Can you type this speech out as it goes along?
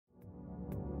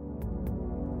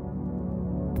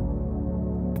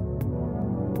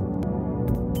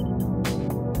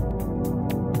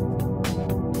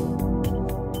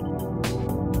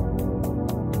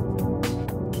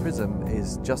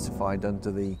justified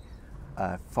under the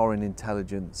Foreign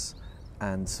Intelligence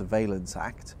and Surveillance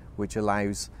Act, which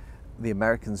allows the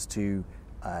Americans to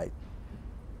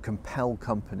compel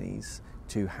companies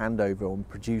to hand over or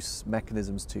produce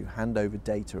mechanisms to hand over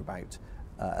data about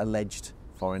alleged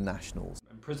foreign nationals.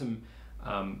 And PRISM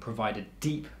provided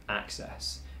deep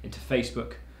access into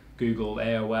Facebook, Google,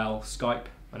 AOL, Skype,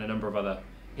 and a number of other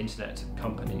internet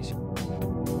companies.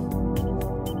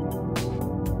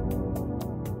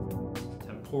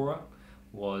 Tempora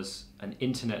was an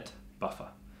internet buffer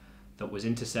that was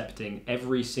intercepting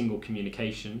every single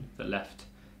communication that left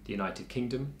the United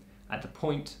Kingdom at the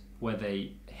point where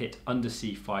they hit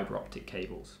undersea fibre optic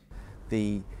cables.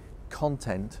 The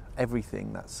content,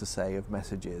 everything that's to say of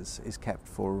messages, is kept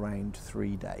for around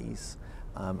 3 days,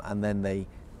 and then they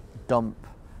dump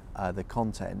the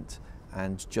content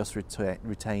and just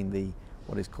retain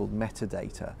what is called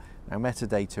metadata. Now,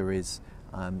 metadata is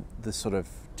the sort of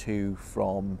to,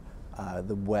 from,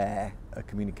 the where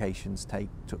communications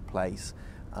took place,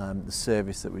 the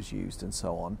service that was used, and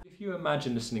so on. If you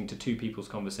imagine listening to two people's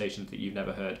conversations that you've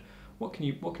never heard, what can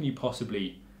you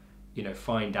possibly,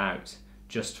 find out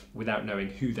just without knowing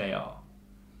who they are?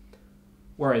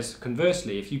 Whereas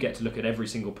conversely, if you get to look at every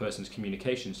single person's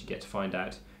communications, you get to find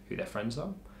out who their friends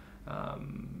are,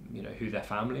 who their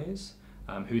family is,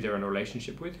 who they're in a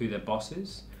relationship with, who their boss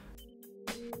is.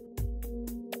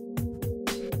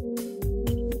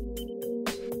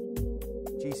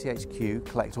 GCHQ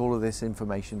collect all of this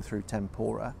information through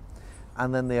Tempora,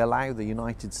 and then they allow the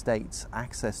United States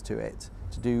access to it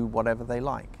to do whatever they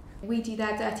like. We do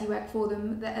their dirty work for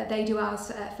them, they do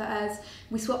ours for us.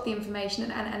 We swap the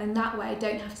information and in that way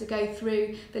don't have to go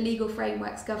through the legal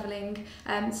frameworks governing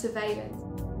surveillance.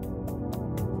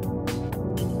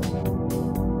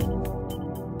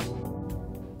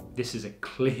 This is a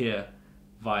clear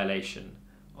violation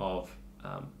of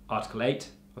Article 8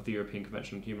 of the European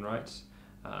Convention on Human Rights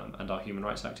and our Human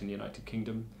Rights Act in the United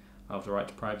Kingdom, of the right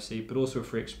to privacy, but also of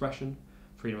free expression,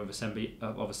 freedom of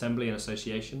assembly and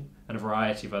association, and a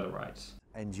variety of other rights.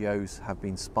 NGOs have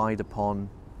been spied upon,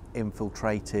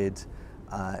 infiltrated,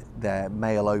 their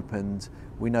mail opened.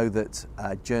 We know that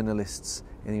journalists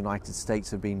in the United States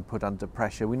have been put under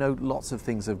pressure. We know lots of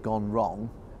things have gone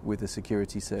wrong with the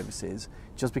security services.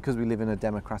 Just because we live in a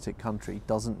democratic country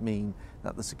doesn't mean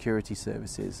that the security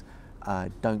services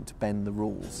don't bend the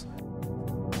rules.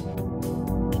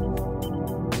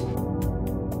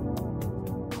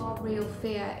 Real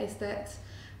fear is that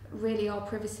really our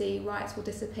privacy rights will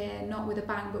disappear, not with a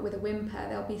bang but with a whimper.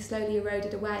 They'll be slowly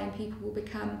eroded away and people will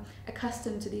become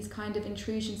accustomed to these kind of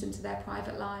intrusions into their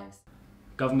private lives.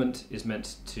 Government is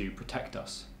meant to protect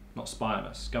us, not spy on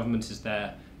us. Government is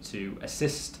there to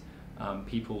assist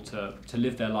people to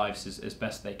live their lives as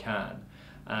best they can,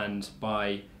 and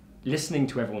by listening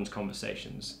to everyone's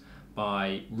conversations,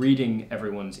 by reading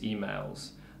everyone's emails,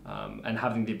 and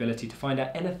having the ability to find out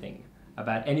anything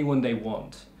about anyone they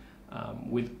want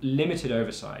with limited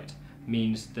oversight,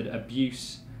 means that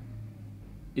abuse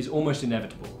is almost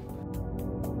inevitable.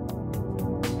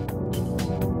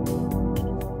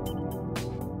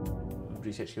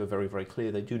 GCHQ are very, very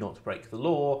clear they do not break the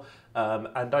law,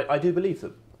 and I do believe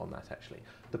them on that, actually.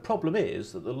 The problem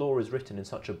is that the law is written in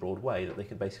such a broad way that they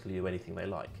can basically do anything they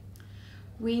like.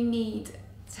 We need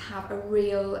to have a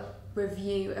real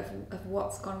review of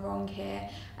what's gone wrong here.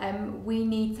 We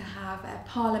need to have a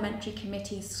parliamentary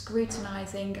committee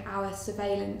scrutinising our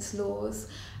surveillance laws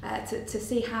to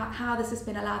see how this has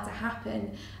been allowed to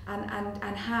happen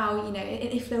and how,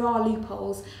 if there are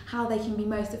loopholes, how they can be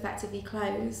most effectively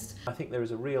closed. I think there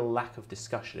is a real lack of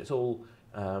discussion. It's all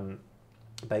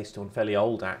based on fairly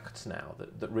old acts now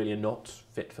that really are not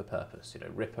fit for purpose.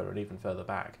 RIPA and even further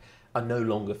back are no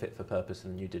longer fit for purpose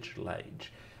in the new digital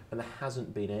age. And there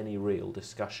hasn't been any real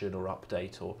discussion or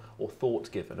update or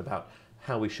thought given about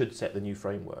how we should set the new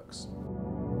frameworks.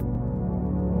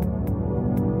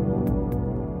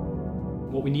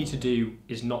 What we need to do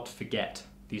is not forget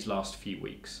these last few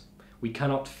weeks. We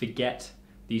cannot forget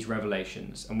these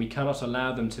revelations, and we cannot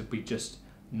allow them to be just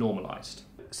normalised.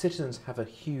 Citizens have a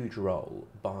huge role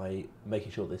by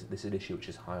making sure this is an issue which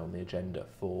is high on the agenda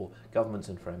for governments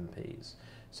and for MPs.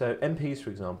 So MPs, for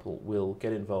example, will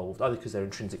get involved either because they're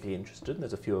intrinsically interested, and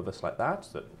there's a few of us like that,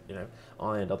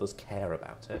 I and others care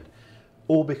about it,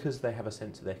 or because they have a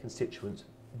sense that their constituents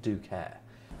do care.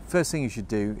 First thing you should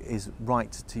do is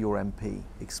write to your MP,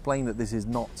 explain that this is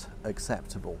not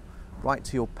acceptable. Write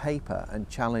to your paper and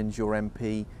challenge your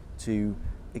MP to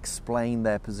explain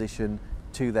their position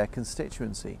to their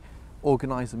constituency.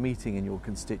 Organise a meeting in your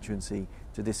constituency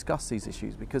to discuss these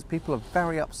issues, because people are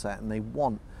very upset and they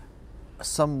want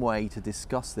some way to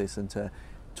discuss this and to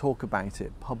talk about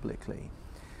it publicly.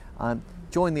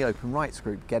 Join the Open Rights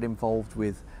Group, get involved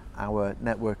with our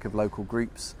network of local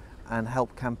groups and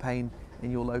help campaign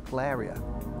in your local area.